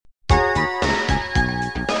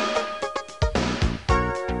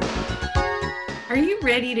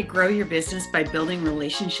ready to grow your business by building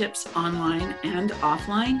relationships online and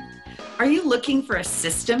offline? Are you looking for a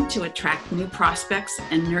system to attract new prospects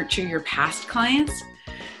and nurture your past clients?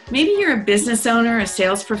 Maybe you're a business owner, a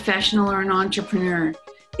sales professional, or an entrepreneur.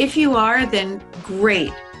 If you are, then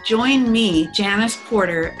great. Join me, Janice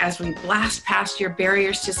Porter, as we blast past your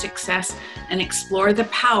barriers to success and explore the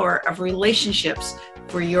power of relationships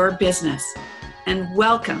for your business. And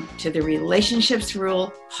welcome to the Relationships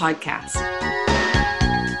Rule podcast.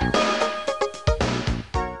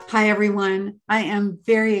 Hi, everyone. I am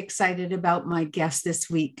very excited about my guest this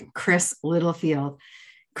week, Chris Littlefield.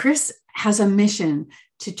 Chris has a mission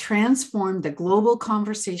to transform the global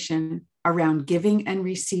conversation around giving and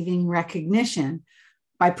receiving recognition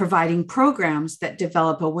by providing programs that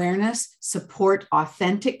develop awareness, support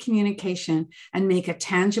authentic communication, and make a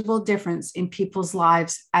tangible difference in people's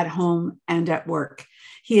lives at home and at work.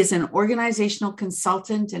 He is an organizational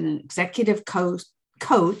consultant and an executive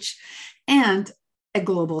coach and a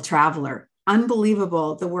global traveler.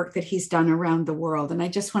 Unbelievable, the work that he's done around the world. And I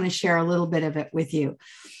just want to share a little bit of it with you.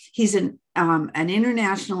 He's an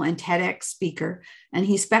international and TEDx speaker, and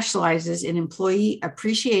he specializes in employee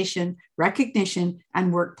appreciation, recognition,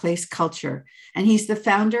 and workplace culture. And he's the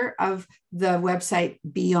founder of the website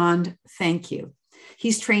Beyond Thank You.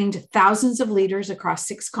 He's trained thousands of leaders across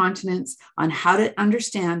 6 continents on how to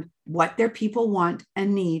understand what their people want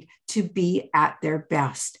and need to be at their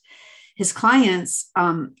best. His clients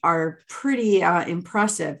are pretty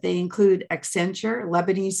impressive. They include Accenture,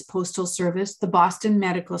 Lebanese Postal Service, the Boston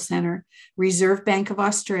Medical Center, Reserve Bank of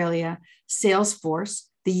Australia, Salesforce,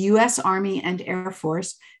 the U.S. Army and Air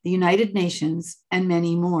Force, the United Nations, and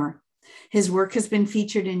many more. His work has been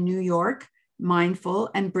featured in New York,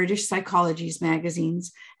 Mindful, and British Psychology's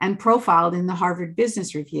magazines, and profiled in the Harvard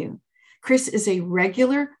Business Review. Chris is a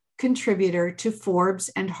regular contributor to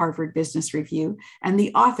Forbes and Harvard Business Review, and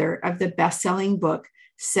the author of the best-selling book,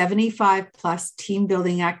 75 Plus Team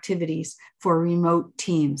Building Activities for Remote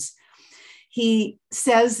Teams. He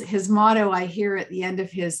says his motto I hear at the end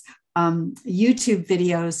of his YouTube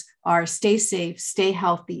videos are stay safe, stay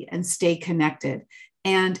healthy, and stay connected.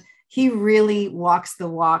 And he really walks the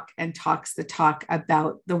walk and talks the talk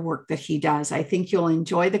about the work that he does. I think you'll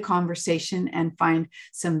enjoy the conversation and find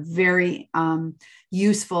some very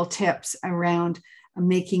useful tips around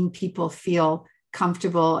making people feel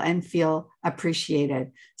comfortable and feel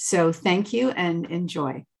appreciated. So thank you and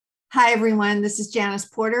enjoy. Hi, everyone. This is Janice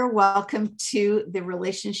Porter. Welcome to the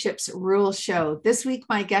Relationships Rule Show. This week,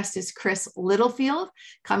 my guest is Chris Littlefield,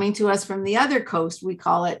 coming to us from the other coast. We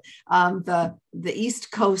call it the East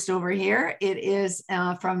Coast over here. It is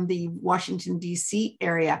from the Washington, D.C.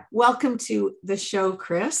 area. Welcome to the show,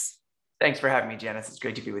 Chris. Thanks for having me, Janice. It's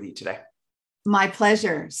great to be with you today. My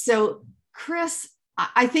pleasure. So, Chris,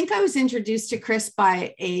 I think I was introduced to Chris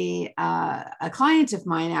by a client of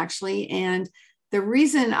mine, actually, and the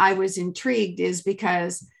reason I was intrigued is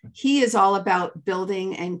because he is all about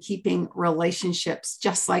building and keeping relationships,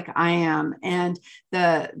 just like I am, and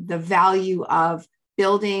the value of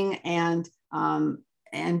building and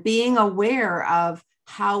being aware of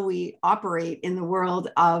how we operate in the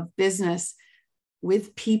world of business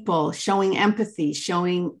with people, showing empathy,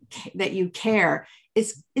 showing that you care.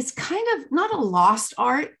 It's kind of not a lost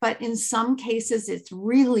art, but in some cases, it's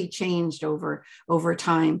really changed over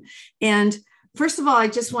time. And first of all, I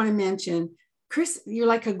just want to mention, Chris, you're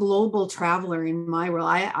like a global traveler in my world.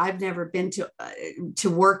 I've never been to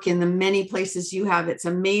work in the many places you have. It's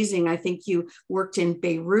amazing. I think you worked in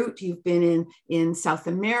Beirut. You've been in South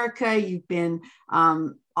America. You've been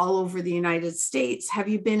all over the United States. Have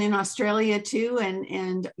you been in Australia too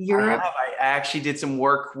and Europe? I actually did some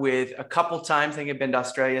work with a couple times. I think I've been to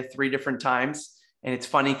Australia 3 different times. And it's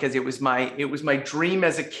funny because it was my dream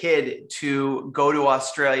as a kid to go to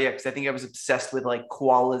Australia because I think I was obsessed with like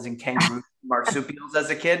koalas and kangaroos, marsupials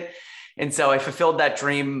as a kid. And so I fulfilled that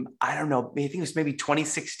dream. I don't know, I think it was maybe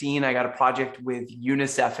 2016. I got a project with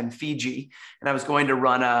UNICEF in Fiji, and I was going to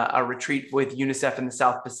run a retreat with UNICEF in the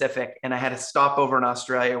South Pacific. And I had a stopover in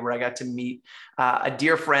Australia where I got to meet a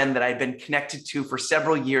dear friend that I'd been connected to for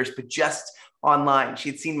several years, but just online.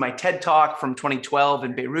 She had seen my TED Talk from 2012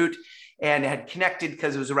 in Beirut, and had connected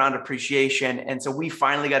because it was around appreciation. And so we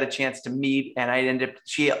finally got a chance to meet, and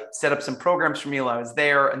she set up some programs for me while I was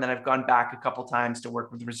there. And then I've gone back a couple of times to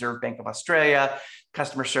work with the Reserve Bank of Australia,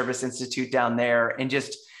 Customer Service Institute down there. And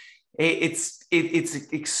just, it's an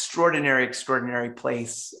extraordinary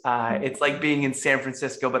place. It's like being in San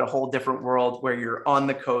Francisco, but a whole different world where you're on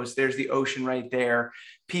the coast. There's the ocean right there.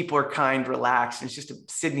 People are kind, relaxed. It's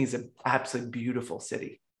just, Sydney's an absolutely beautiful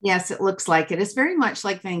city. Yes, it looks like it. It's very much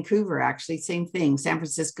like Vancouver, actually. Same thing. San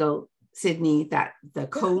Francisco Sydney, that the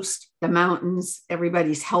coast, the mountains,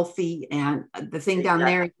 everybody's healthy, and the thing down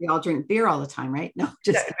there, we all drink beer all the time, right? No,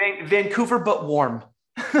 just Vancouver, but warm.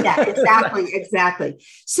 Yeah, exactly.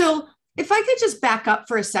 So if I could just back up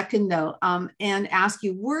for a second though, and ask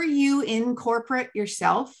you, were you in corporate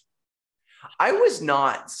yourself? I was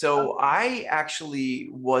not. So I actually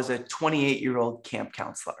was a 28-year-old camp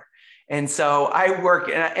counselor. And so I work,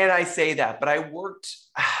 and I say that, but I worked,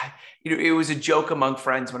 it was a joke among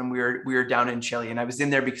friends when we were down in Chile, and I was in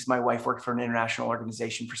there because my wife worked for an international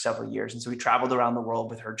organization for several years. And so we traveled around the world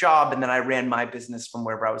with her job. And then I ran my business from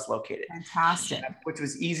wherever I was located. Fantastic. Which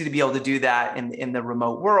was easy to be able to do that in the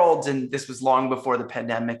remote world. And this was long before the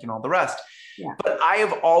pandemic and all the rest. Yeah. But I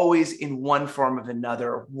have always, in one form or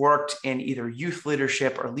another, worked in either youth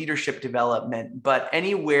leadership or leadership development, but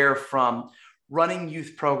anywhere from running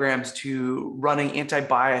youth programs to running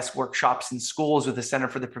anti-bias workshops in schools with the Center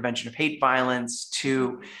for the Prevention of Hate Violence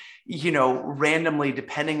to, randomly,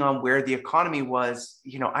 depending on where the economy was,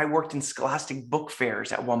 I worked in Scholastic book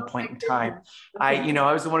fairs at one point in time. I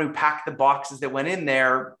was the one who packed the boxes that went in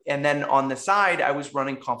there. And then on the side, I was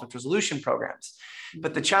running conflict resolution programs.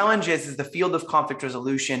 But the challenge is the field of conflict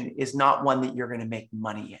resolution is not one that you're going to make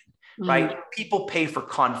money in. Right? People pay for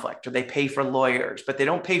conflict or they pay for lawyers, but they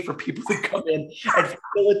don't pay for people to come in and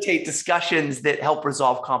facilitate discussions that help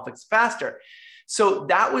resolve conflicts faster. So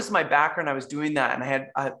that was my background. I was doing that. And I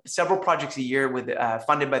had several projects a year with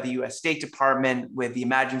funded by the US State Department with the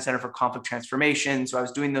Imagine Center for Conflict Transformation. So I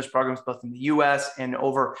was doing those programs both in the US and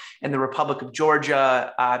over in the Republic of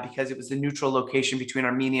Georgia because it was the neutral location between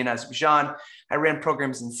Armenia and Azerbaijan. I ran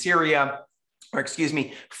programs in Syria.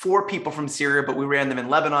 4 people from Syria, but we ran them in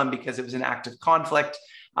Lebanon because it was an active conflict.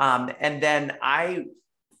 And then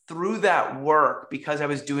through that work, because I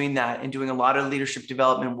was doing that and doing a lot of leadership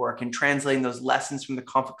development work and translating those lessons from the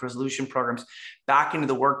conflict resolution programs back into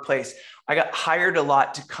the workplace, I got hired a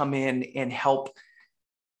lot to come in and help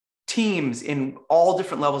teams in all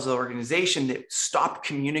different levels of the organization that stopped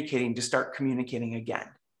communicating to start communicating again.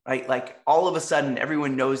 Right? Like all of a sudden,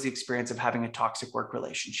 everyone knows the experience of having a toxic work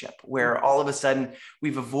relationship where all of a sudden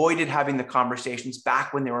we've avoided having the conversations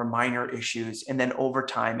back when there were minor issues. And then over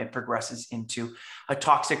time, it progresses into a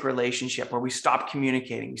toxic relationship where we stop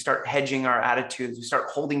communicating, we start hedging our attitudes, we start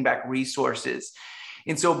holding back resources.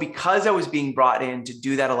 And so because I was being brought in to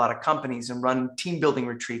do that, a lot of companies and run team building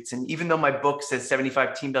retreats. And even though my book says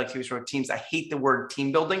 75 team building activities for teams, I hate the word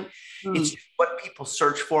team building. It's just what people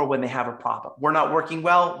search for when they have a problem. We're not working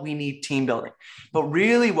well. We need team building. But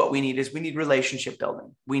really what we need is we need relationship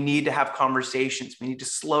building. We need to have conversations. We need to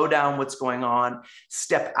slow down what's going on,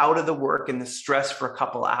 step out of the work and the stress for a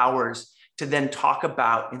couple of hours to then talk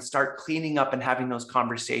about and start cleaning up and having those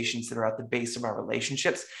conversations that are at the base of our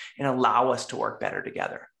relationships and allow us to work better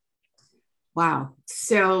together. Wow.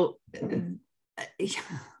 So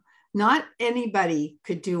not anybody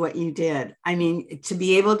could do what you did. I mean, to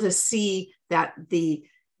be able to see that the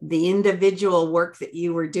individual work that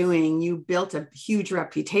you were doing, you built a huge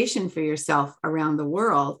reputation for yourself around the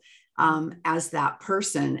world as that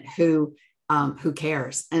person who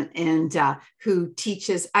cares and who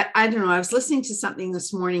teaches. I don't know. I was listening to something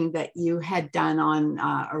this morning that you had done on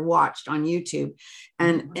or watched on YouTube,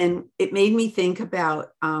 and it made me think about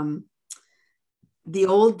the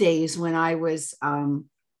old days when I was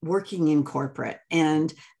working in corporate,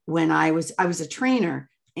 and when I was a trainer,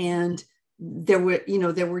 and there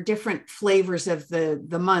were different flavors of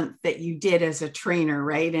the month that you did as a trainer,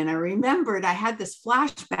 right? And I remembered I had this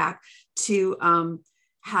flashback to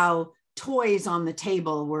how toys on the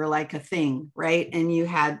table were like a thing, right? And you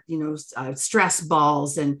had, stress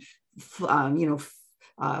balls and,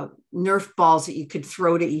 Nerf balls that you could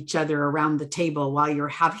throw to each other around the table while you're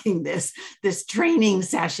having this training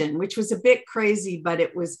session, which was a bit crazy, but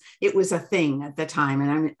it was a thing at the time.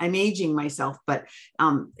 And I'm aging myself, but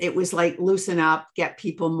it was like loosen up, get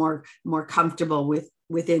people more comfortable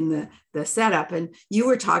within the setup. And you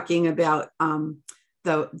were talking about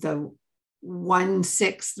the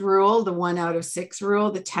 1/6 rule, the 1 out of 6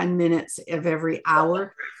 rule, the 10 minutes of every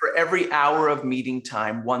hour. For every hour of meeting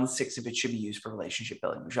time, 1/6 of it should be used for relationship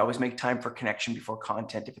building. We should always make time for connection before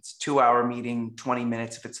content. If it's a 2-hour meeting, 20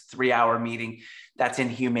 minutes. If it's a 3-hour meeting, that's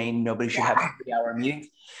inhumane. Nobody should have 3-hour meetings.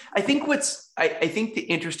 I think the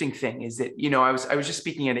interesting thing is that, I was just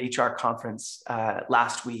speaking at an HR conference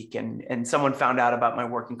last week, and someone found out about my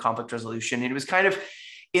work in conflict resolution. And it was kind of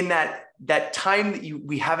in that time that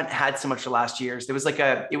we haven't had so much the last years, there was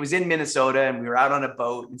it was in Minnesota and we were out on a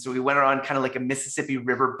boat. And so we went on kind of like a Mississippi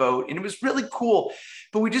River boat, and it was really cool,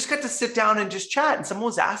 but we just got to sit down and just chat. And someone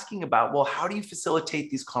was asking about, well, how do you facilitate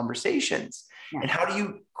these conversations? And how do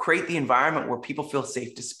you create the environment where people feel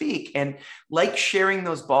safe to speak? And like sharing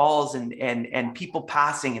those balls and people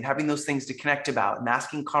passing and having those things to connect about and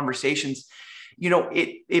asking conversations,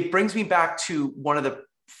 it brings me back to one of the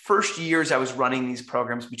first years I was running these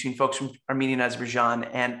programs between folks from Armenia and Azerbaijan.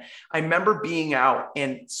 And I remember being out.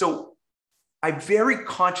 And so I very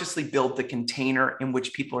consciously build the container in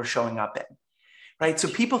which people are showing up in. Right. So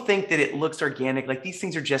people think that it looks organic, like these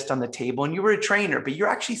things are just on the table and you were a trainer, but you're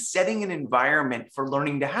actually setting an environment for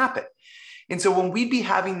learning to happen. And so when we'd be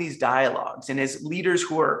having these dialogues, and as leaders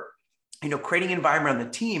who are, creating an environment on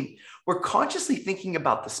the team, we're consciously thinking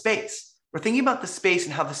about the space. We're thinking about the space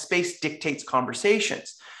and how the space dictates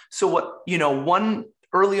conversations. So one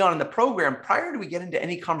early on in the program, prior to we get into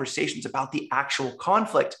any conversations about the actual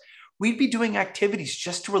conflict, we'd be doing activities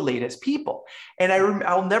just to relate as people. And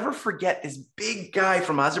I'll never forget this big guy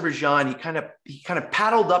from Azerbaijan. He kind of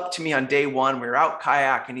paddled up to me on day one. We were out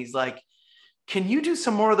kayak, and he's like, can you do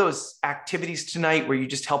some more of those activities tonight where you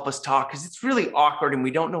just help us talk? Because it's really awkward and we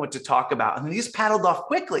don't know what to talk about. And he just paddled off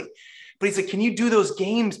quickly. But he's like, can you do those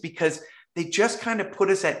games? Because they just kind of put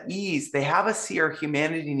us at ease. They have us see our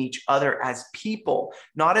humanity in each other as people,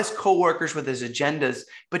 not as coworkers with as agendas,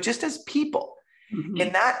 but just as people. Mm-hmm.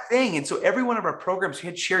 And that thing. And so every one of our programs, we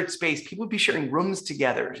had shared space. People would be sharing rooms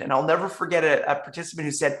together. And I'll never forget a participant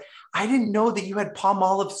who said, I didn't know that you had palm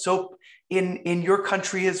olive soap in your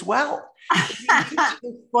country as well.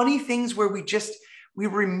 Funny things where we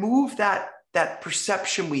remove that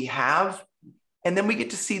perception we have, and then we get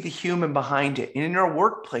to see the human behind it. And in our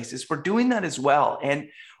workplaces, we're doing that as well. And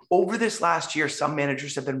over this last year, some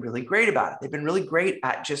managers have been really great about it. They've been really great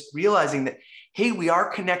at just realizing that, hey, we are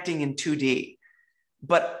connecting in 2D.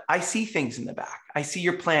 But I see things in the back. I see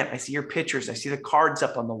your plant. I see your pictures. I see the cards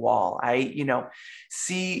up on the wall. I,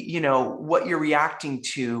 see, what you're reacting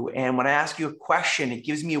to. And when I ask you a question, it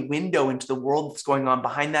gives me a window into the world that's going on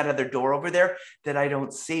behind that other door over there that I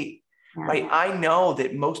don't see. Yeah. Right. I know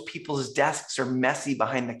that most people's desks are messy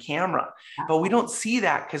behind the camera, but we don't see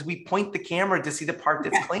that because we point the camera to see the part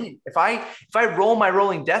that's clean. If I roll my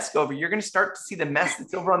rolling desk over, you're going to start to see the mess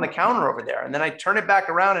that's over on the counter over there. And then I turn it back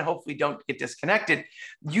around and hopefully don't get disconnected.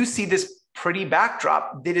 You see this pretty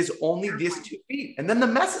backdrop that is only this 2 feet. And then the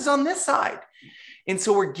mess is on this side. And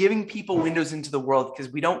so we're giving people windows into the world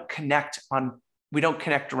because we don't connect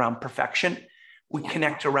around perfection. We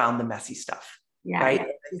connect around the messy stuff. Yeah, right.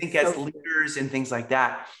 I think as leaders and things like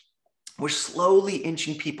that, we're slowly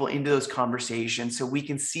inching people into those conversations so we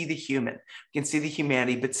can see the human, we can see the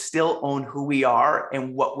humanity, but still own who we are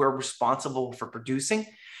and what we're responsible for producing.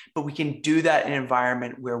 But we can do that in an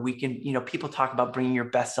environment where we can, people talk about bringing your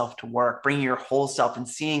best self to work, bringing your whole self and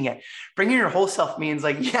seeing it. Bringing your whole self means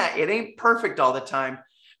it ain't perfect all the time,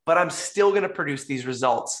 but I'm still going to produce these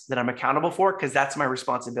results that I'm accountable for because that's my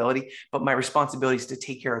responsibility. But my responsibility is to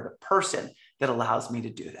take care of the person that allows me to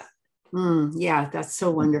do that. Yeah, that's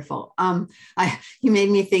so wonderful. You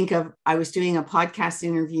made me think of, I was doing a podcast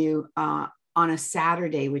interview on a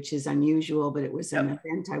Saturday, which is unusual, but it was an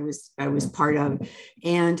event I was part of.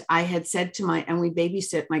 And I had said and we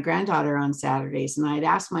babysit my granddaughter on Saturdays. And I had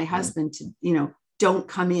asked my husband to, don't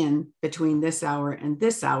come in between this hour and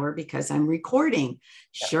this hour because I'm recording.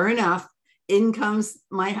 Sure enough, in comes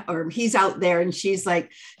he's out there and she's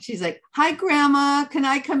like, hi, Grandma, can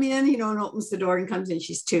I come in? And opens the door and comes in.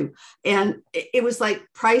 She's 2. And it was like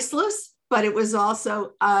priceless, but it was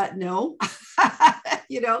also, no,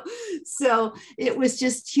 so it was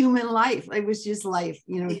just human life. It was just life,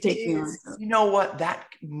 taking on. You know what? That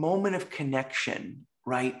moment of connection,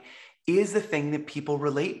 right, is the thing that people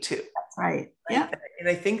relate to. Right. Yeah. And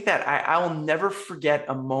I think that I will never forget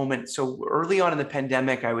a moment. So early on in the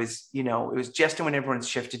pandemic, I was, it was just when everyone's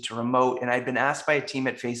shifted to remote, and I'd been asked by a team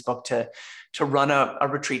at Facebook to run a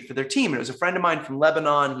retreat for their team. And it was a friend of mine from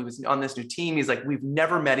Lebanon. He was on this new team. He's like, we've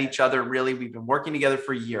never met each other, really. We've been working together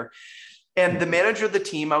for a year. And the manager of the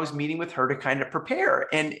team, I was meeting with her to kind of prepare.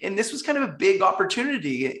 And this was kind of a big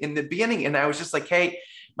opportunity in the beginning. And I was just like, hey,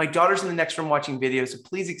 my daughter's in the next room watching videos, so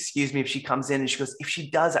please excuse me if she comes in. And she goes, if she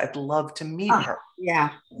does, I'd love to meet her.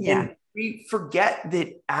 Yeah. Yeah. And we forget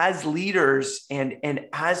that as leaders and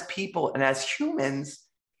as people and as humans,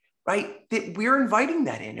 right, that we're inviting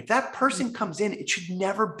that in. If that person comes in, it should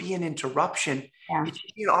never be an interruption. Yeah. It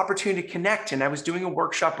should be an opportunity to connect. And I was doing a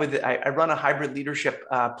workshop I run a hybrid leadership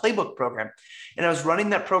playbook program. And I was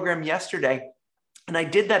running that program yesterday. And I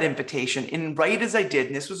did that invitation. And right as I did,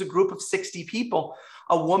 and this was a group of 60 people,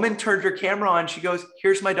 a woman turned her camera on. She goes,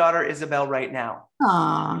 "Here's my daughter, Isabel, right now."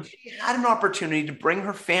 Aw. She had an opportunity to bring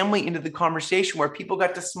her family into the conversation where people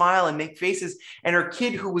got to smile and make faces. And her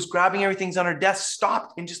kid, who was grabbing everything on her desk,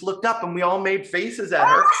 stopped and just looked up, and we all made faces at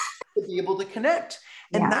her to be able to connect.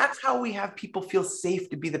 And that's how we have people feel safe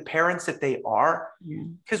to be the parents that they are.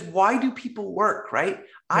 Because why do people work, right?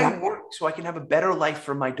 I work so I can have a better life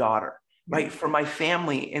for my daughter, right? For my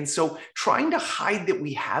family. And so trying to hide that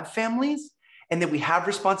we have families and that we have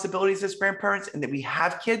responsibilities as grandparents and that we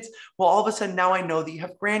have kids, well, all of a sudden now I know that you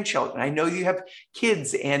have grandchildren. I know you have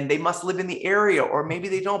kids and they must live in the area, or maybe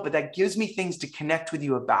they don't, but that gives me things to connect with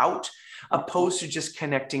you about, opposed to just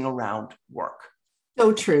connecting around work.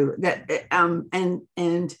 So true. That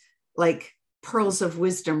and like pearls of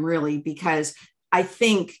wisdom, really, because I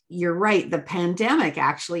think you're right. The pandemic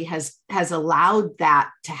actually has allowed that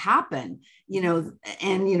to happen, and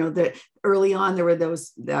the early on there were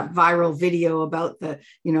that viral video about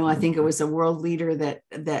I think it was a world leader that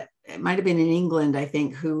it might've been in England, I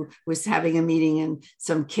think, who was having a meeting, and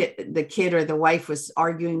the kid or the wife was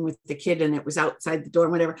arguing with the kid, and it was outside the door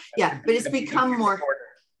and whatever. Yeah. But it's become more.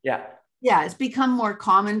 Yeah, it's become more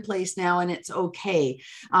commonplace now, and it's okay.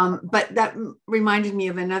 But that reminded me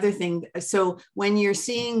of another thing. So when you're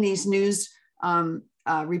seeing these news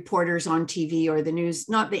reporters on TV, or the news,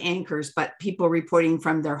 not the anchors, but people reporting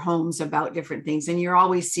from their homes about different things, and you're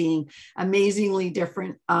always seeing amazingly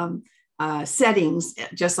different settings,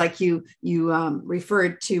 just like you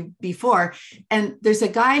referred to before. And there's a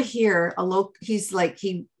guy here, he's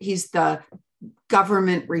the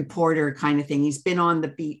government reporter kind of thing. He's been on the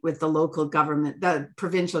beat with the local government, the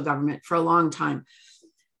provincial government, for a long time.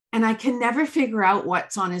 And I can never figure out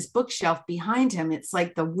what's on his bookshelf behind him. It's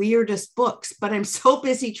like the weirdest books, but I'm so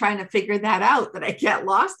busy trying to figure that out that I get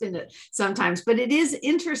lost in it sometimes. But it is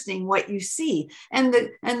interesting what you see. And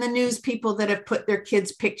the news people that have put their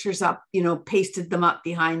kids' pictures up, pasted them up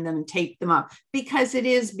behind them and taped them up, because it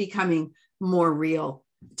is becoming more real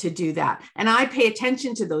to do that. And I pay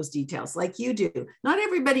attention to those details like you do. Not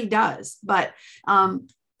everybody does, but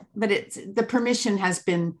it's the permission has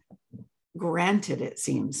been granted, it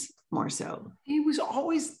seems, more so. It was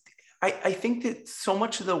always, I think that so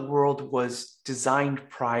much of the world was designed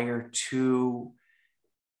prior to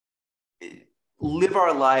live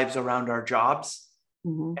our lives around our jobs,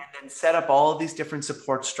 and then set up all of these different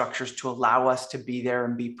support structures to allow us to be there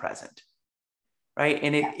and be present.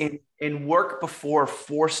 Right. And work before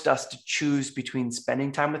forced us to choose between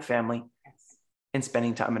spending time with family and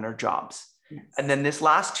spending time in our jobs. Yes. And then this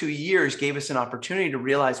last 2 years gave us an opportunity to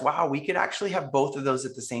realize, wow, we could actually have both of those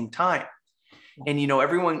at the same time. And,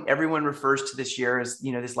 everyone refers to this year as,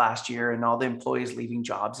 this last year and all the employees leaving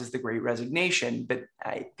jobs as the Great Resignation. But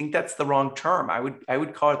I think that's the wrong term. I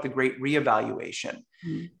would call it the Great Reevaluation.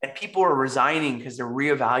 And people are resigning because they're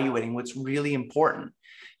reevaluating what's really important.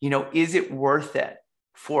 Is it worth it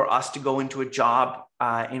for us to go into a job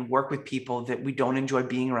and work with people that we don't enjoy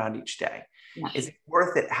being around each day? Yes. Is it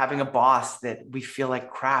worth it having a boss that we feel like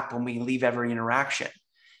crap when we leave every interaction?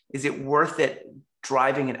 Is it worth it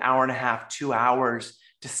driving an hour and a half, 2 hours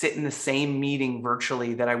to sit in the same meeting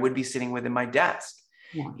virtually that I would be sitting with in my desk?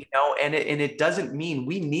 Yeah. And it doesn't mean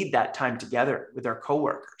we need that time together with our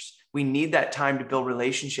coworkers. We need that time to build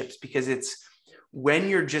relationships, because it's when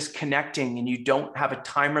you're just connecting and you don't have a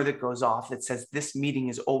timer that goes off that says this meeting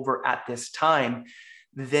is over at this time,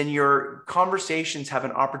 then your conversations have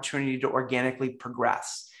an opportunity to organically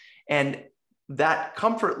progress. And that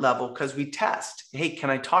comfort level, because we test, hey, can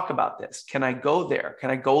I talk about this? Can I go there?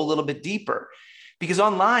 Can I go a little bit deeper? Because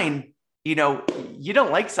online, you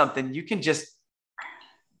don't like something, you can just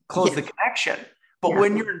close the connection. But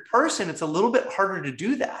when you're in person, it's a little bit harder to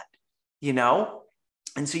do that,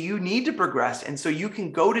 And so you need to progress. And so you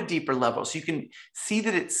can go to deeper levels. You can see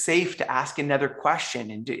that it's safe to ask another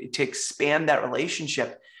question and to expand that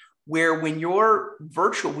relationship, where when you're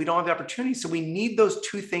virtual, we don't have the opportunity. So we need those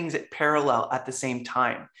two things at parallel at the same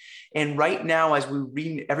time. And right now, as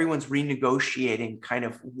everyone's renegotiating kind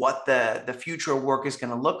of what the future of work is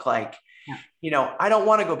going to look like, I don't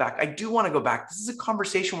want to go back. I do want to go back. This is a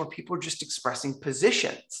conversation where people are just expressing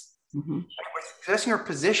positions. We're expressing our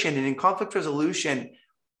position, and in conflict resolution,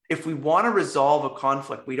 if we want to resolve a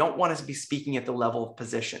conflict, we don't want to be speaking at the level of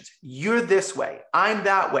positions. You're this way. I'm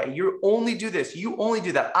that way. You only do this. You only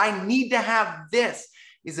do that. I need to have this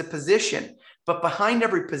is a position. But behind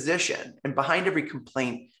every position and behind every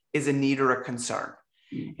complaint is a need or a concern.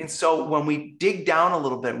 And so when we dig down a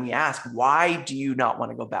little bit and we ask, why do you not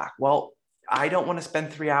want to go back? Well, I don't want to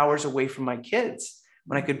spend 3 hours away from my kids.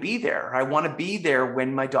 when I could be there. I want to be there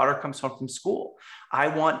when my daughter comes home from school. I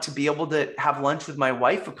want to be able to have lunch with my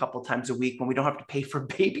wife a couple of times a week when we don't have to pay for a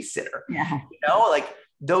babysitter. Yeah. Like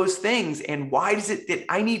those things. And why does it that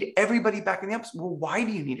I need everybody back in the office? Well, why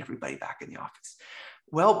do you need everybody back in the office?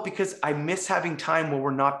 Well, because I miss having time where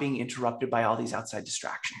we're not being interrupted by all these outside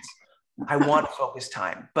distractions. I want focused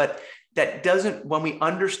time, but that doesn't, when we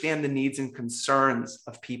understand the needs and concerns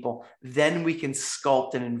of people, then we can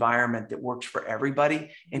sculpt an environment that works for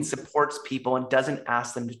everybody and supports people and doesn't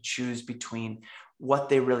ask them to choose between what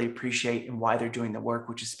they really appreciate and why they're doing the work,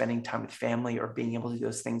 which is spending time with family or being able to do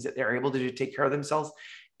those things that they're able to do to take care of themselves,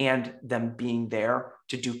 and them being there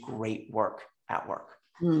to do great work at work.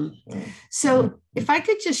 So if I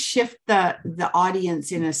could just shift the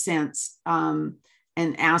audience in a sense,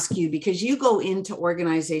 and ask you, because you go into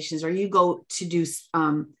organizations or you go to do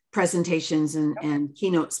presentations and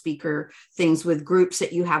keynote speaker things with groups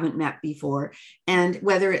that you haven't met before, and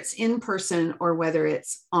whether it's in person or whether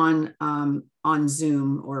it's on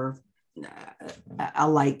Zoom or a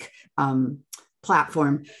like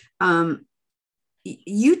platform,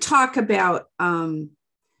 you talk about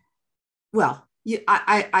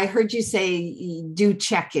I heard you say you do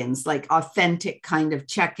check-ins, like authentic kind of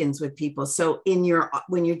check-ins with people. So when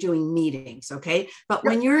you're doing meetings, okay, but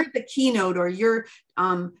when you're the keynote or you're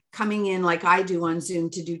coming in like I do on Zoom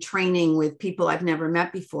to do training with people I've never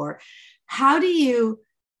met before, how do you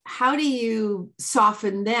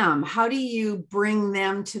soften them? How do you bring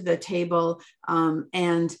them to the table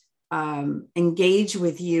and engage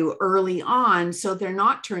with you early on so they're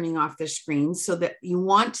not turning off their screens, so that you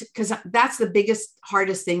want to, because that's the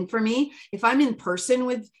hardest thing for me. If I'm in person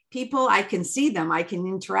with people, I can see them, I can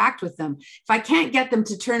interact with them. If I can't get them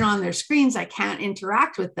to turn on their screens, I can't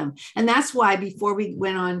interact with them. And that's why before we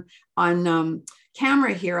went on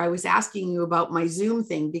camera here, I was asking you about my Zoom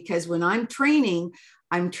thing, because when I'm training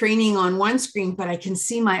on one screen, but I can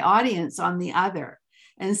see my audience on the other.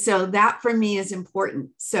 And so that for me is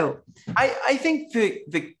important. So I think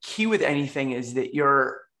the key with anything is that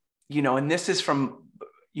you're, and this is from,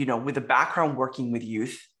 with a background working with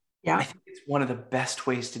youth. Yeah. I think it's one of the best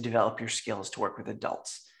ways to develop your skills to work with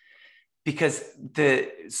adults, because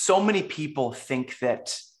so many people think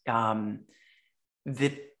that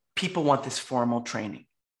people want this formal training,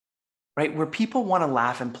 right? Where people want to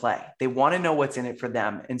laugh and play. They want to know what's in it for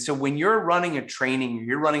them. And so when you're running a training, or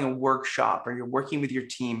you're running a workshop, or you're working with your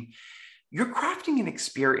team, you're crafting an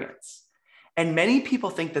experience. And many people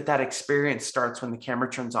think that experience starts when the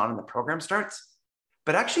camera turns on and the program starts.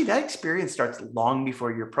 But actually that experience starts long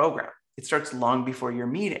before your program. It starts long before your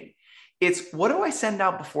meeting. It's, what do I send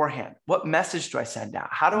out beforehand? What message do I send out?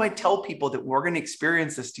 How do I tell people that we're going to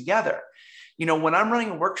experience this together? When I'm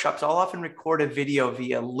running workshops, I'll often record a video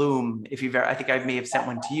via Loom. I think I may have sent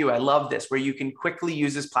one to you. I love this, where you can quickly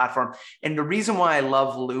use this platform. And the reason why I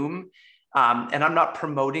love Loom, and I'm not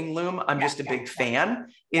promoting Loom, I'm just a big fan,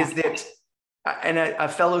 is that, and a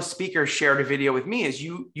fellow speaker shared a video with me, is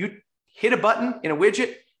you hit a button in a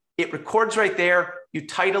widget, it records right there, you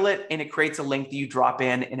title it, and it creates a link that you drop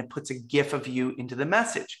in, and it puts a GIF of you into the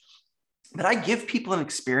message. But I give people an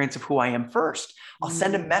experience of who I am first. I'll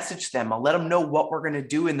send a message to them. I'll let them know what we're going to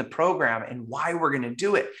do in the program and why we're going to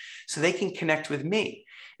do it, so they can connect with me.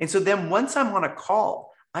 And so then once I'm on a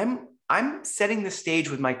call, I'm setting the stage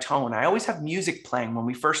with my tone. I always have music playing when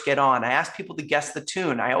we first get on. I ask people to guess the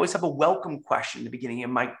tune. I always have a welcome question at the beginning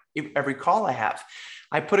of every call I have.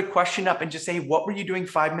 I put a question up and just say, what were you doing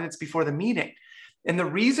 5 minutes before the meeting? And the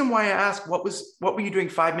reason why I ask, what were you doing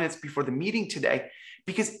 5 minutes before the meeting today?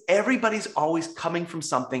 Because everybody's always coming from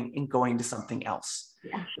something and going to something else,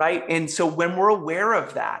 right? And so when we're aware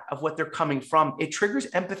of that, of what they're coming from, it triggers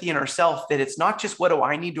empathy in ourselves, that it's not just, what do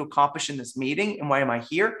I need to accomplish in this meeting and why am I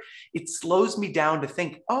here? It slows me down to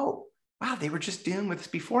think, oh, wow, they were just dealing with this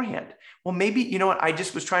beforehand. Well, maybe, you know what? I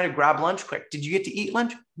just was trying to grab lunch quick. Did you get to eat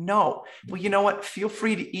lunch? No. Well, you know what? Feel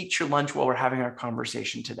free to eat your lunch while we're having our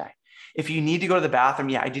conversation today. If you need to go to the bathroom,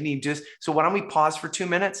 I didn't need to do this. So why don't we pause for 2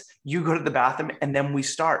 minutes? You go to the bathroom and then we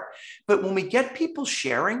start. But when we get people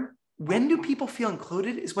sharing, when do people feel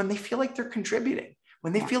included? Is when they feel like they're contributing,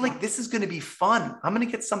 when they feel like this is going to be fun. I'm going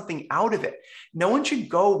to get something out of it. No one should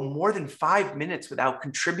go more than 5 minutes without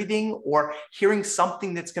contributing or hearing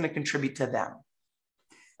something that's going to contribute to them.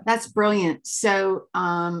 That's brilliant. So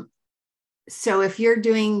if you're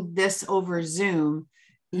doing this over Zoom,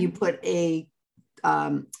 you put a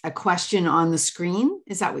question on the screen.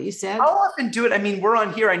 Is that what you said? I'll often do it. I mean, we're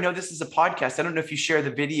on here. I know this is a podcast. I don't know if you share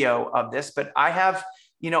the video of this, but I have,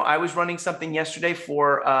 I was running something yesterday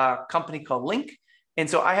for a company called Link. And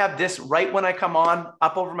so I have this right when I come on,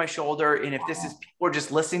 up over my shoulder. And if this is people are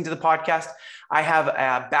just listening to the podcast, I have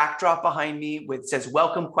a backdrop behind me which says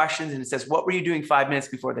welcome questions, and it says, what were you doing 5 minutes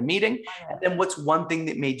before the meeting? And then what's one thing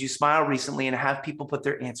that made you smile recently, and have people put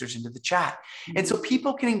their answers into the chat. And so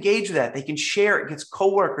people can engage with that. They can share it against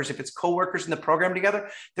coworkers. If it's coworkers in the program together,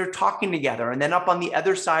 they're talking together. And then up on the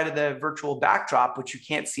other side of the virtual backdrop, which you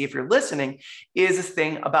can't see if you're listening, is a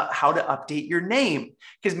thing about how to update your name.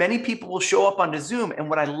 Because many people will show up onto Zoom. And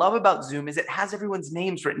what I love about Zoom is it has everyone's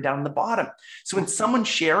names written down on the bottom. So when someone's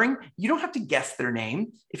sharing, you don't have to guess their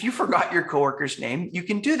name. If you forgot your coworker's name, you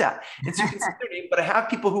can do that. And so you can see their name, but I have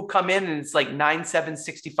people who come in and it's like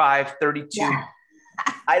 976532. Yeah.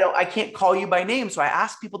 I can't call you by name. So I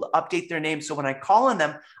ask people to update their name. So when I call on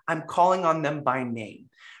them, I'm calling on them by name.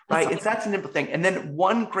 Right. And that's an simple thing. And then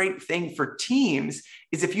one great thing for teams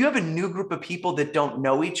is if you have a new group of people that don't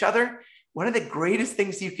know each other, one of the greatest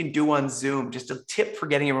things you can do on Zoom, just a tip for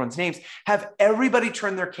getting everyone's names, have everybody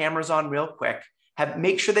turn their cameras on real quick,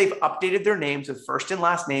 make sure they've updated their names with first and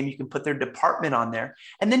last name. You can put their department on there,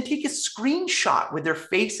 and then take a screenshot with their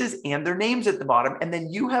faces and their names at the bottom. And then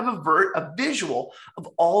you have a visual of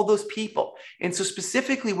all those people. And so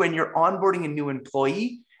specifically when you're onboarding a new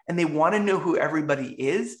employee and they want to know who everybody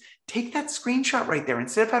is, take that screenshot right there.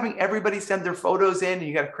 Instead of having everybody send their photos in and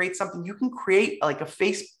you got to create something, you can create like a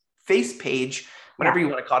face page, whatever you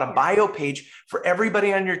want to call it, a bio page for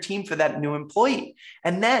everybody on your team for that new employee.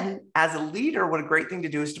 And then as a leader, what a great thing to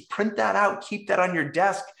do is to print that out, keep that on your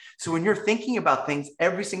desk. So when you're thinking about things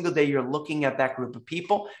every single day, you're looking at that group of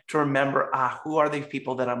people to remember, who are these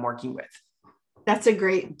people that I'm working with? That's a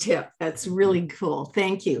great tip. That's really cool.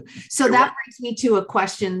 Thank you. So that brings me to a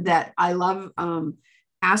question that I love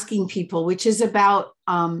asking people, which is about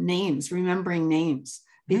names, remembering names,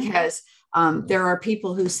 because there are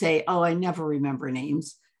people who say, oh, I never remember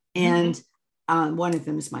names. And one of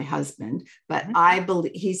them is my husband, but I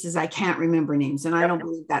believe, he says, I can't remember names. And I don't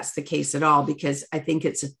believe that's the case at all, because I think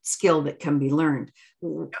it's a skill that can be learned.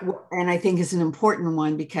 And I think it's an important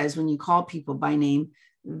one, because when you call people by name,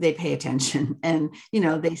 they pay attention and,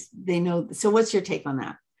 they know. So what's your take on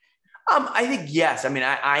that? I think, yes. I mean,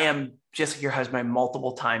 I am just like your husband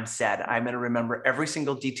multiple times said, I'm going to remember every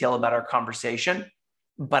single detail about our conversation,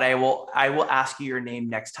 but I will ask you your name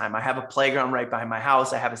next time. I have a playground right behind my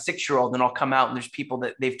house. I have a 6-year-old, and I'll come out and there's people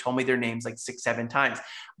that they've told me their names like 6, 7 times.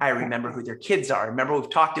 I remember who their kids are. I remember what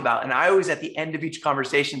we've talked about. And I always, at the end of each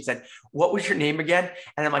conversation, said, what was your name again?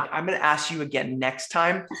 And I'm like, I'm going to ask you again next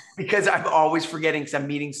time, because I'm always forgetting, because I'm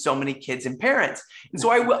meeting so many kids and parents. And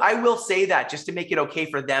so I will say that just to make it okay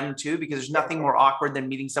for them too, because there's nothing more awkward than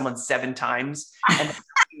meeting someone 7 times and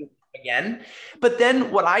again. But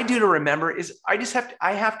then what I do to remember is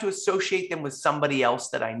I have to associate them with somebody else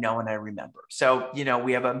that I know and I remember. So,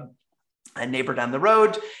 we have a neighbor down the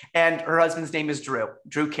road, and her husband's name is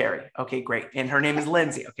Drew Carey. Okay, great. And her name is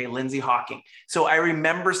Lindsay. Okay, Lindsay Hawking. So I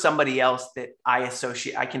remember somebody else that I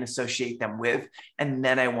can associate them with, and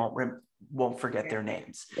then I won't forget their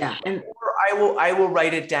names. Yeah. And I will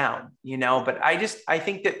write it down, but I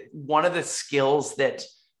think that one of the skills that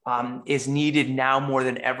is needed now more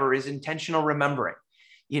than ever is intentional remembering,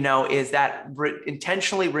 is that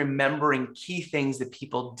intentionally remembering key things that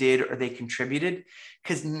people did or they contributed,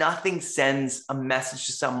 because nothing sends a message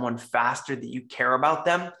to someone faster that you care about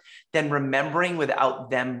them than remembering without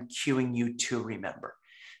them cueing you to remember.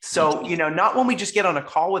 So, not when we just get on a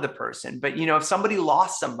call with a person, but, if somebody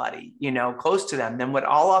lost somebody, close to them, then what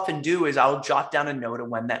I'll often do is I'll jot down a note of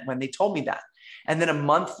when they told me that. And then a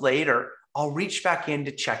month later, I'll reach back in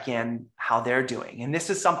to check in how they're doing. And this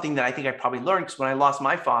is something that I think I probably learned, because when I lost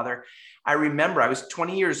my father, I remember I was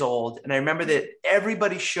 20 years old. And I remember that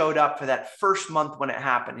everybody showed up for that first month when it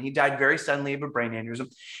happened. And he died very suddenly of a brain aneurysm.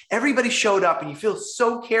 Everybody showed up and you feel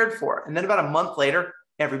so cared for. And then about a month later,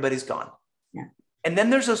 everybody's gone. Yeah. And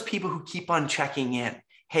then there's those people who keep on checking in.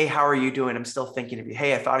 Hey, how are you doing? I'm still thinking of you.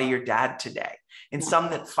 Hey, I thought of your dad today. And some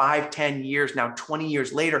that 5, 10 years, now 20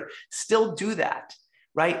 years later, still do that.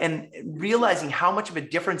 Right. And realizing how much of a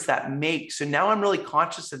difference that makes. So now I'm really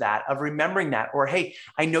conscious of that, of remembering that, or, hey,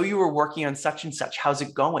 I know you were working on such and such. How's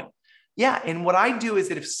it going? Yeah. And what I do is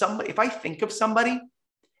that if I think of somebody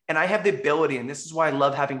and I have the ability, and this is why I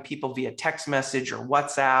love having people via text message or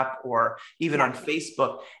WhatsApp or even on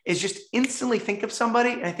Facebook, is just instantly think of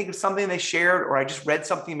somebody, and I think of something they shared, or I just read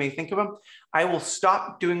something and made me think of them. I will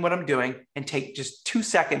stop doing what I'm doing and take just 2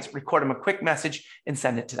 seconds, record them a quick message and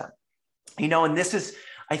send it to them. And this is,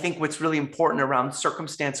 I think, what's really important around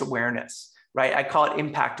circumstance awareness, right? I call it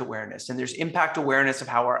impact awareness. And there's impact awareness of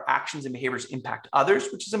how our actions and behaviors impact others,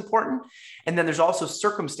 which is important. And then there's also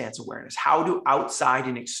circumstance awareness. How do outside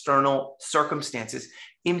and external circumstances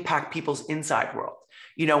impact people's inside world?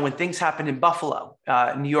 When things happened in Buffalo,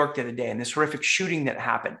 New York the other day, and this horrific shooting that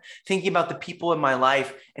happened, thinking about the people in my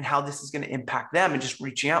life and how this is going to impact them, and just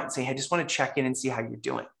reaching out and saying, hey, I just want to check in and see how you're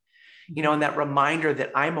doing. And that reminder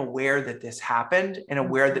that I'm aware that this happened and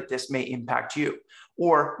aware that this may impact you.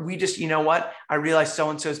 Or we just, I realize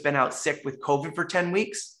so-and-so has been out sick with COVID for 10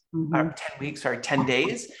 weeks, 10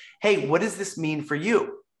 days. Hey, what does this mean for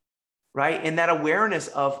you? Right. And that awareness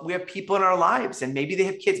of, we have people in our lives, and maybe they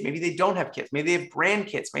have kids, maybe they don't have kids, maybe they have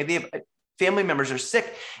grandkids, maybe they have family members are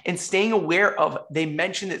sick, and staying aware of, they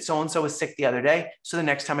mentioned that so-and-so was sick the other day. So the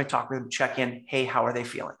next time I talk with them, check in, hey, how are they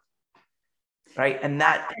feeling? Right. And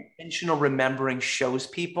that intentional remembering shows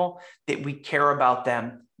people that we care about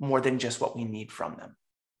them more than just what we need from them.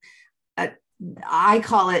 I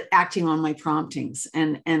call it acting on my promptings.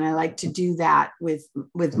 And I like to do that with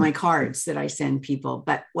my cards that I send people.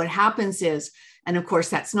 But what happens is, and of course,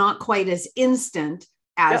 that's not quite as instant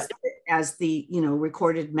as the,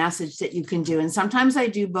 recorded message that you can do. And sometimes I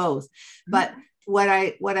do both. But what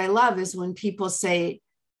I love is when people say,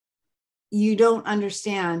 you don't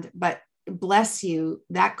understand, but bless you,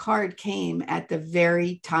 that card came at the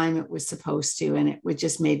very time it was supposed to, and it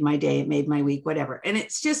just made my day, it made my week, whatever. And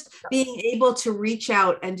it's just being able to reach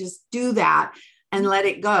out and just do that and let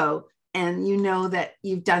it go, and that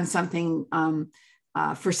you've done something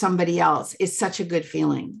for somebody else is such a good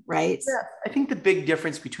feeling, right? Yeah, I think the big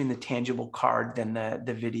difference between the tangible card than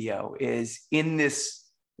the video is, in this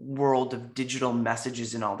world of digital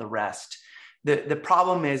messages and all the rest, the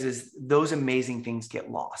problem is those amazing things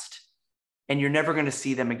get lost. And you're never going to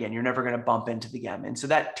see them again. You're never going to bump into them. And so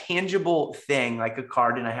that tangible thing, like a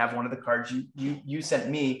card, and I have one of the cards you sent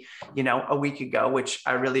me, a week ago, which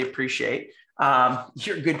I really appreciate.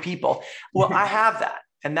 You're good people. Well, I have that,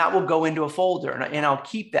 and that will go into a folder, and I'll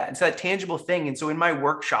keep that. And so that tangible thing. And so in my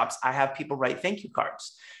workshops, I have people write thank you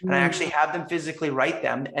cards, and I actually have them physically write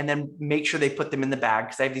them and then make sure they put them in the bag,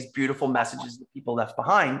 because I have these beautiful messages that people left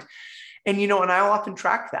behind. And, and I'll often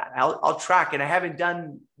track that. I'll track, and I haven't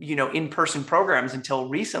done, in-person programs until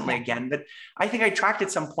recently again, but I think I tracked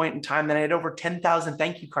at some point in time that I had over 10,000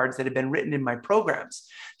 thank you cards that had been written in my programs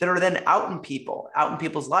that are then out in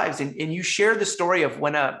people's lives. And you share the story of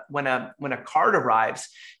when a card arrives,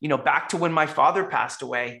 back to when my father passed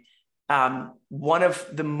away. One of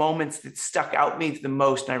the moments that stuck out me the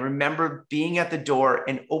most, and I remember being at the door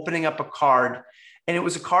and opening up a card. And it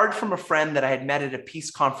was a card from a friend that I had met at a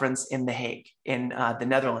peace conference in The Hague in the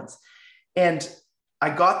Netherlands. And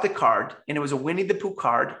I got the card, and it was a Winnie the Pooh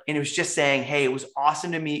card. And it was just saying, hey, it was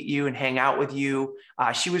awesome to meet you and hang out with you.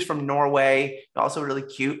 She was from Norway, also really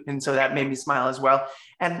cute. And so that made me smile as well.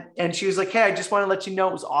 And she was like, hey, I just want to let you know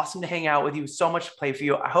it was awesome to hang out with you. It was so much to play for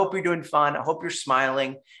you. I hope you're doing fun. I hope you're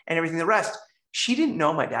smiling and everything. The rest. She didn't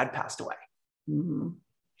know my dad passed away. Mm-hmm.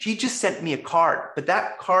 She just sent me a card, but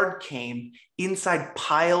that card came inside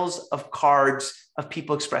piles of cards of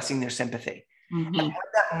people expressing their sympathy. Mm-hmm. I had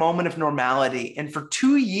that moment of normality. And for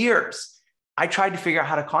 2 years, I tried to figure out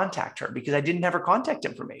how to contact her, because I didn't have her contact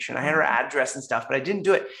information. I had her address and stuff, but I didn't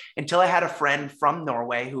do it until I had a friend from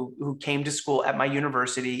Norway who came to school at my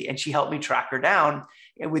university, and she helped me track her down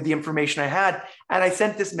with the information I had. And I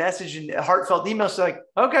sent this message and a heartfelt email. So like,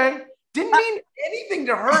 okay, didn't mean anything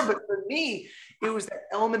to her, but for me, it was that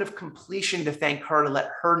element of completion to thank her, to let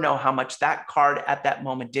her know how much that card at that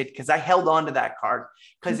moment did, because I held on to that card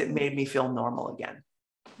because it made me feel normal again.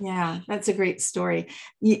 Yeah, that's a great story.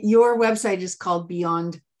 Your website is called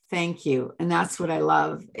Beyond Thank You. And that's what I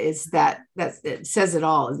love, is that it says it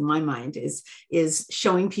all in my mind, is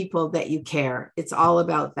showing people that you care. It's all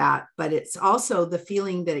about that, but it's also the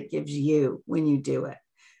feeling that it gives you when you do it.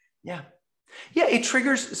 Yeah. Yeah, it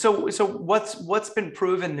triggers. So what's been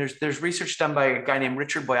proven, there's research done by a guy named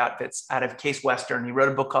Richard Boyatovitz out of Case Western. He wrote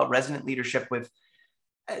a book called Resonant Leadership with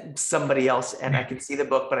somebody else, and I can see the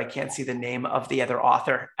book, but I can't see the name of the other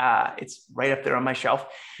author. It's right up there on my shelf.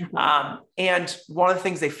 And one of the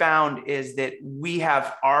things they found is that we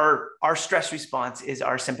have our stress response is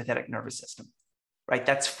our sympathetic nervous system. Right?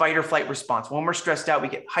 That's fight or flight response. When we're stressed out, we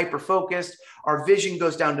get hyper focused. Our vision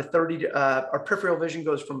goes down to 30, our peripheral vision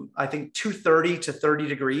goes from, I think, 230 to 30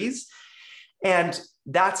 degrees. And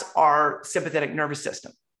that's our sympathetic nervous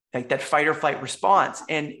system, like that fight or flight response.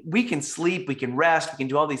 And we can sleep, we can rest, we can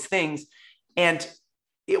do all these things, and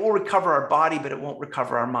it will recover our body, but it won't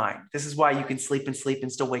recover our mind. This is why you can sleep and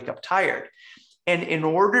still wake up tired. And in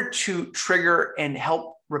order to trigger and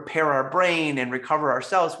help repair our brain and recover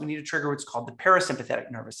ourselves, we need to trigger what's called the parasympathetic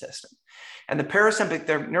nervous system. And the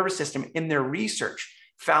parasympathetic nervous system, in their research,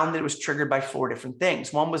 found that it was triggered by 4 different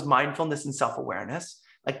things. One was mindfulness and self-awareness.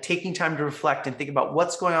 like taking time to reflect and think about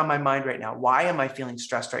what's going on in my mind right now. Why am I feeling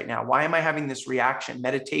stressed right now? Why am I having this reaction,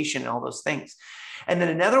 meditation, and all those things? And then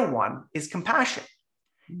another one is compassion.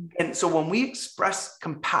 And so when we express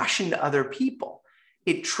compassion to other people,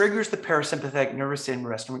 it triggers the parasympathetic nervous system,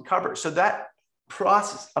 rest and recover. So that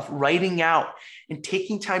process of writing out and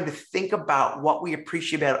taking time to think about what we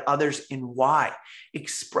appreciate about others and why,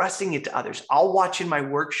 expressing it to others. I'll watch in my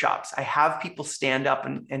workshops, I have people stand up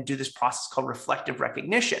and do this process called reflective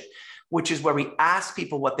recognition, which is where we ask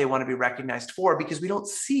people what they want to be recognized for, because we don't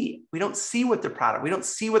see what they're proud of. We don't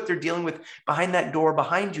see what they're dealing with behind that door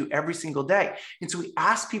behind you every single day. And so we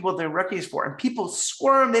ask people what they're recognized for, and people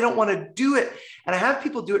squirm. They don't want to do it. And I have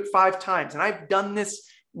people do it 5 times. And I've done this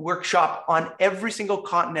workshop on every single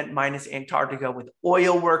continent minus Antarctica, with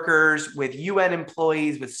oil workers, with UN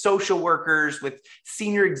employees, with social workers, with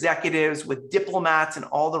senior executives, with diplomats, and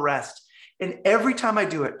all the rest. And every time I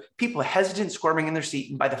do it, people are hesitant, squirming in their seat.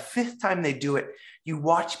 And by the 5th time they do it, you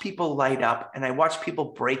watch people light up, and I watch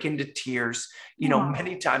people break into tears,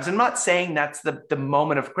 many times. I'm not saying that's the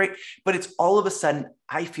moment of great, but it's all of a sudden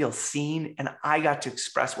I feel seen, and I got to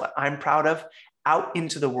express what I'm proud of out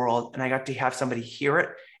into the world, and I got to have somebody hear it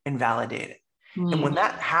and validate it. And when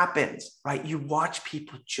that happens, right, you watch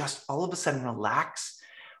people just all of a sudden relax,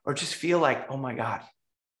 or just feel like, oh my God,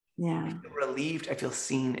 I feel relieved, I feel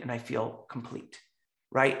seen, and I feel complete,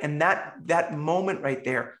 right? And that moment right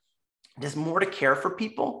there does more to care for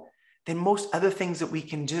people than most other things that we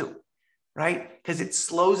can do, right? Because it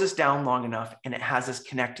slows us down long enough, and it has us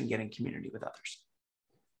connect and get in community with others.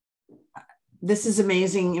 This is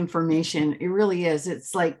amazing information. It really is.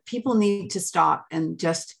 It's like people need to stop and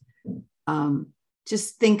just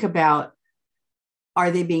think about,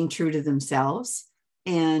 are they being true to themselves?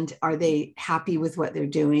 And are they happy with what they're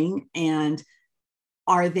doing? And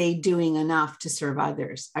are they doing enough to serve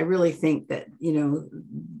others? I really think that,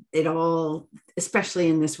 it all, especially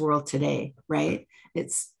in this world today, right?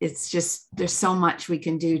 It's just, there's so much we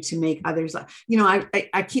can do to make others,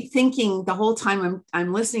 I keep thinking the whole time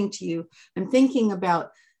I'm listening to you, I'm thinking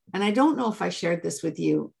about, and I don't know if I shared this with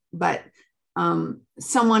you, but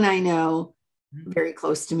someone I know very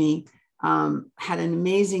close to me had an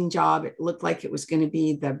amazing job. It looked like it was going to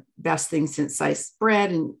be the best thing since sliced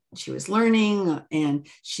bread. And she was learning, and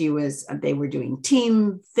they were doing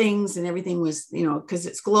team things, and everything was, because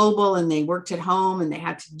it's global, and they worked at home, and they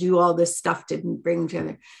had to do all this stuff to bring them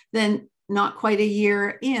together. Then not quite a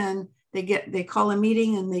year in, they call a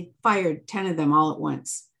meeting, and they fired 10 of them all at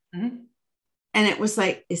once. Mm-hmm. And it was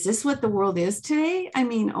like, is this what the world is today? I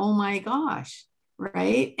mean, oh my gosh.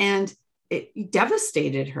 Right. And it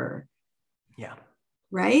devastated her. Yeah.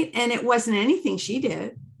 Right. And it wasn't anything she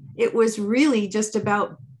did. It was really just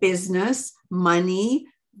about business, money.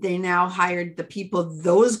 They now hired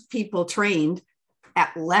those people trained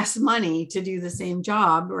at less money to do the same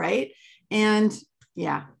job. Right. And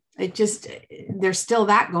yeah, there's still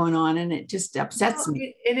that going on, and it just upsets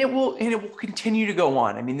me. And it will continue to go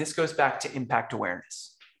on. I mean, this goes back to impact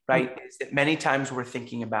awareness, right? Is that many times we're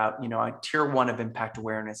thinking about, a tier 1 of impact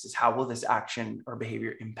awareness is, how will this action or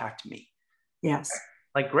behavior impact me? Yes.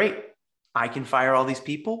 Like, great, I can fire all these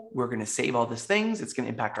people. We're going to save all these things. It's going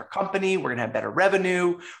to impact our company. We're going to have better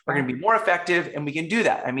revenue. We're going to be more effective, and we can do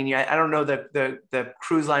that. I mean, I don't know the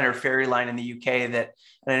cruise line or ferry line in the UK that,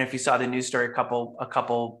 I don't know if you saw the news story a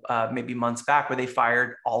couple maybe months back, where they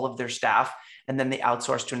fired all of their staff, and then they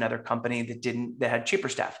outsourced to another company that had cheaper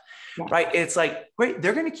staff, right? It's like, great,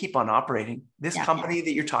 they're going to keep on operating. This company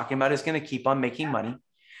that you're talking about is going to keep on making money.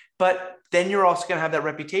 But then you're also going to have that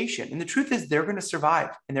reputation. And the truth is, they're going to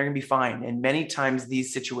survive, and they're going to be fine. And many times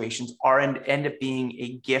these situations end up being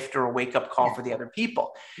a gift or a wake-up call for the other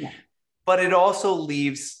people. Yeah. But it also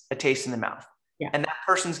leaves a taste in the mouth. Yeah. And that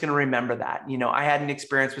person's going to remember that. I had an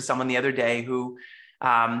experience with someone the other day who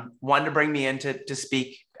wanted to bring me in to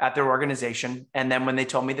speak at their organization. And then when they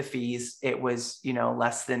told me the fees, it was,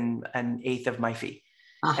 less than an eighth of my fee.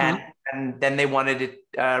 Uh-huh. And then they wanted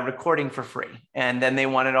a recording for free. And then they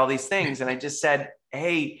wanted all these things. And I just said,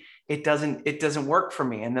 hey, it doesn't work for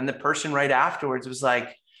me. And then the person right afterwards was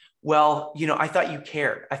like, well, I thought you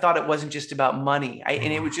cared. I thought it wasn't just about money.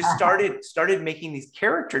 And it was just started making these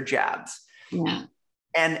character jabs. Yeah.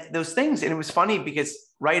 And those things. And it was funny because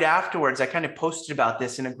right afterwards, I kind of posted about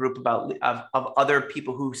this in a group of other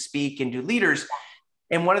people who speak and do leaders.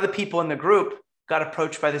 And one of the people in the group got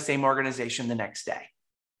approached by the same organization the next day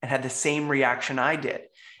and had the same reaction I did.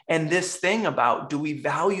 And this thing about, do we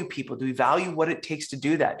value people? Do we value what it takes to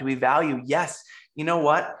do that? Do we value, yes, you know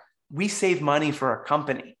what? We save money for our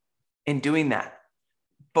company in doing that.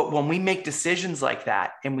 But when we make decisions like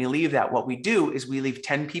that and we leave that, what we do is we leave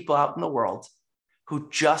 10 people out in the world who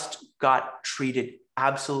just got treated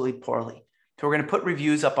absolutely poorly, who are going to put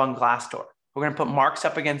reviews up on Glassdoor, who are going to put marks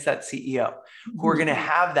up against that CEO, who are going to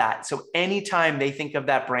have that. So anytime they think of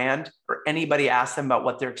that brand or anybody asks them about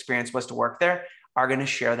what their experience was to work there, are going to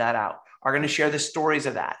share that out, are going to share the stories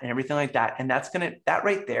of that and everything like that. And that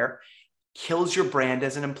right there kills your brand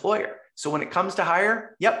as an employer. So when it comes to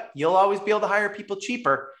hire, yep, you'll always be able to hire people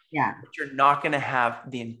cheaper. Yeah. But you're not going to have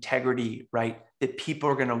the integrity, right? That people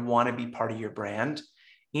are going to want to be part of your brand.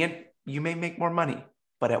 And you may make more money,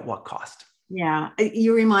 but at what cost? Yeah.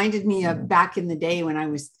 You reminded me of back in the day when I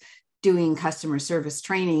was doing customer service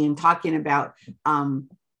training and talking about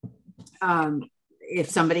if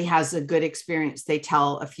somebody has a good experience, they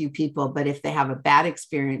tell a few people, but if they have a bad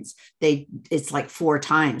experience, it's like 4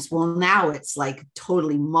 times. Well, now it's like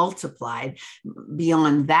totally multiplied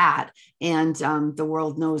beyond that. And the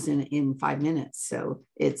world knows in 5 minutes. So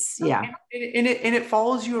it's, yeah. And it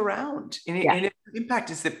follows you around. And its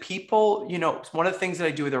impact is that people, one of the things that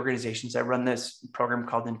I do with organizations, I run this program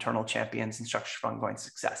called Internal Champions and Structure for Ongoing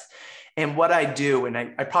Success. And what I do, and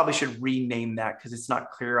I probably should rename that because it's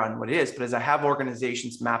not clear on what it is, but as I have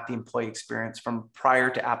organizations map the employee experience from prior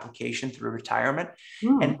to application through retirement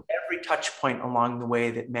and every touch point along the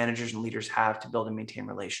way that managers and leaders have to build and maintain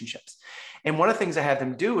relationships. And one of the things I have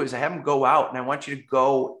them do is I have them go out and I want you to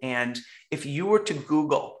go, and if you were to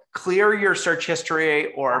Google, clear your search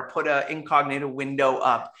history or put an incognito window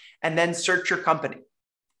up and then search your company.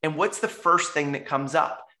 And what's the first thing that comes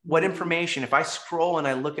up? What information? If I scroll and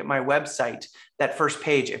I look at my website, that first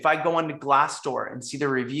page, if I go onto Glassdoor and see the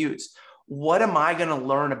reviews, what am I going to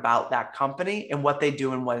learn about that company and what they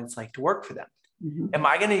do and what it's like to work for them? Am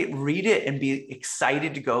I going to read it and be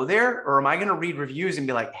excited to go there? Or am I going to read reviews and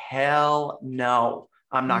be like, hell no,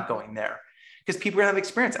 I'm not going there? Because people are going to have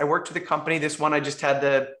experience. I worked with a company, this one, I just had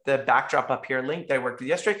the backdrop up here linked that I worked with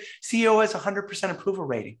yesterday. CEO has 100% approval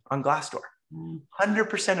rating on Glassdoor.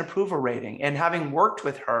 100% approval rating. And having worked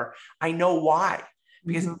with her, I know why.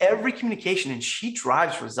 Because every communication, and she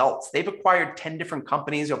drives results. They've acquired 10 different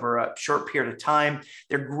companies over a short period of time.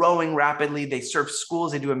 They're growing rapidly. They serve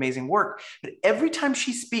schools. They do amazing work. But every time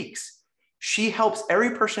she speaks, she helps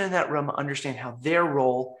every person in that room understand how their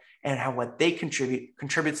role and how what they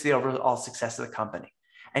contributes to the overall success of the company.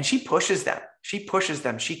 And she pushes them,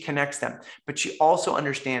 she connects them, but she also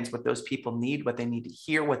understands what those people need, what they need to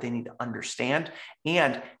hear, what they need to understand,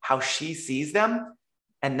 and how she sees them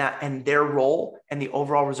and their role and the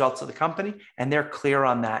overall results of the company. And they're clear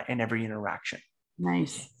on that in every interaction.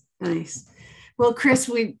 Nice. Well, Chris,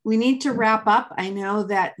 we need to wrap up. I know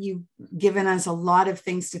that you've given us a lot of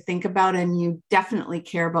things to think about, and you definitely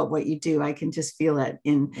care about what you do. I can just feel it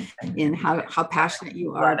in how passionate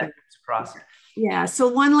you are. Yeah. So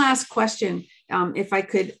one last question, if I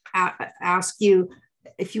could ask you,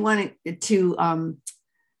 if you wanted to,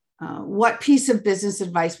 what piece of business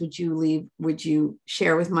advice would you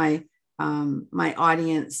share with my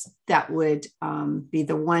audience that would be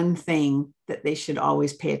the one thing that they should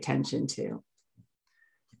always pay attention to?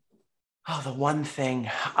 Oh, the one thing,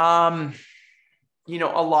 a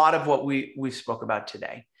lot of what we spoke about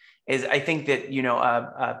today is, I think that,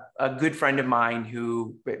 a good friend of mine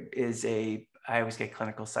who is I always get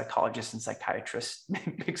clinical psychologist and psychiatrist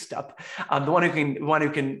mixed up. The one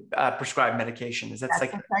who can prescribe medication. Is that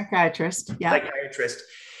psychiatrist? Yeah. Psychiatrist.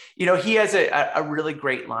 He has a really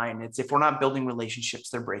great line. It's, if we're not building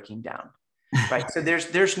relationships, they're breaking down. Right. So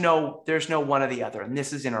there's no one or the other. And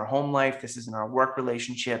this is in our home life. This is in our work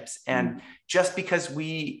relationships. And just because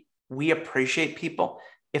we appreciate people,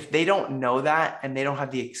 if they don't know that and they don't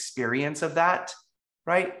have the experience of that,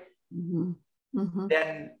 right,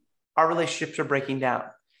 then our relationships are breaking down.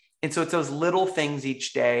 And so it's those little things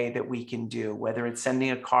each day that we can do, whether it's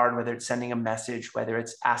sending a card, whether it's sending a message, whether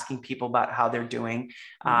it's asking people about how they're doing,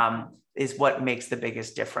 is what makes the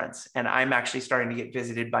biggest difference. And I'm actually starting to get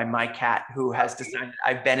visited by my cat, who has decided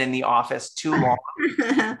I've been in the office too long,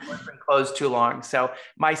 been closed too long. So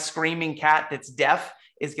my screaming cat that's deaf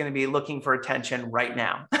is going to be looking for attention right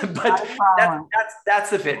now. But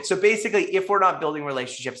that's the fit. So basically, if we're not building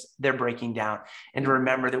relationships, they're breaking down. And to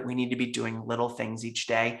remember that we need to be doing little things each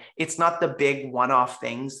day. It's not the big one-off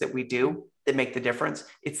things that we do that make the difference.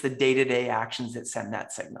 It's the day-to-day actions that send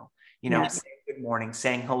that signal. Saying good morning,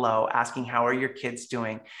 saying hello, asking how are your kids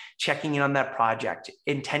doing, checking in on that project,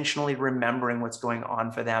 intentionally remembering what's going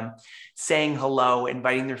on for them, saying hello,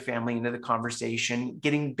 inviting their family into the conversation,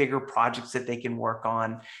 getting bigger projects that they can work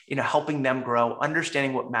on, helping them grow,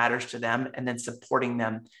 understanding what matters to them, and then supporting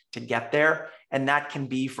them to get there. And that can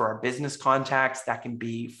be for our business contacts, that can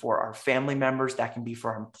be for our family members, that can be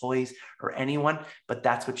for our employees or anyone, but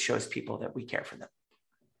that's what shows people that we care for them.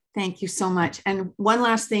 Thank you so much. And one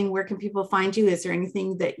last thing, where can people find you? Is there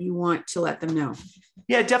anything that you want to let them know?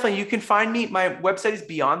 Yeah, definitely. You can find me. My website is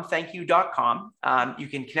beyondthankyou.com. You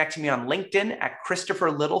can connect to me on LinkedIn at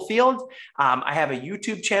Christopher Littlefield. I have a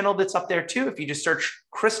YouTube channel that's up there too. If you just search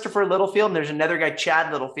Christopher Littlefield, and there's another guy,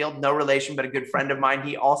 Chad Littlefield, no relation, but a good friend of mine.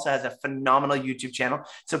 He also has a phenomenal YouTube channel.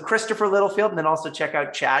 So Christopher Littlefield, and then also check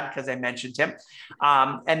out Chad because I mentioned him.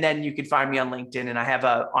 And then you can find me on LinkedIn, and I have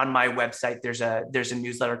on my website, there's a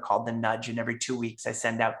newsletter called The Nudge. And every 2 weeks, I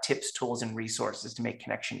send out tips, tools, and resources to make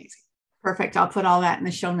connection easy. Perfect. I'll put all that in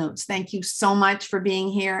the show notes. Thank you so much for being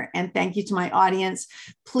here. And thank you to my audience.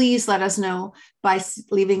 Please let us know by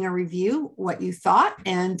leaving a review what you thought,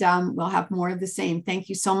 and we'll have more of the same. Thank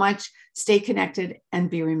you so much. Stay connected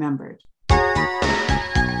and be remembered.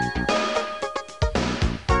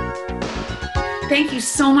 Thank you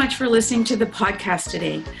so much for listening to the podcast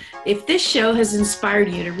today. If this show has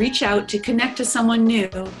inspired you to reach out to connect to someone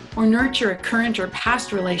new or nurture a current or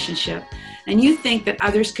past relationship, and you think that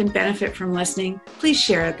others can benefit from listening, please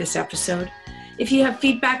share this episode. If you have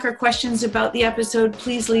feedback or questions about the episode,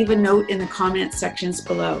 please leave a note in the comment sections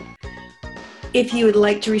below. If you would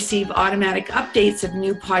like to receive automatic updates of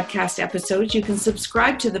new podcast episodes, you can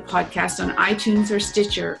subscribe to the podcast on iTunes or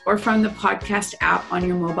Stitcher, or from the podcast app on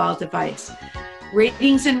your mobile device.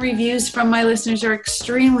 Ratings and reviews from my listeners are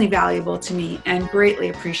extremely valuable to me and greatly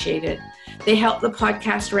appreciated. They help the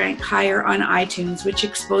podcast rank higher on iTunes, which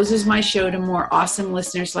exposes my show to more awesome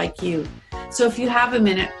listeners like you. So if you have a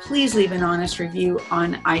minute, please leave an honest review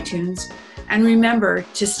on iTunes. And remember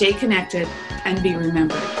to stay connected and be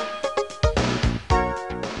remembered.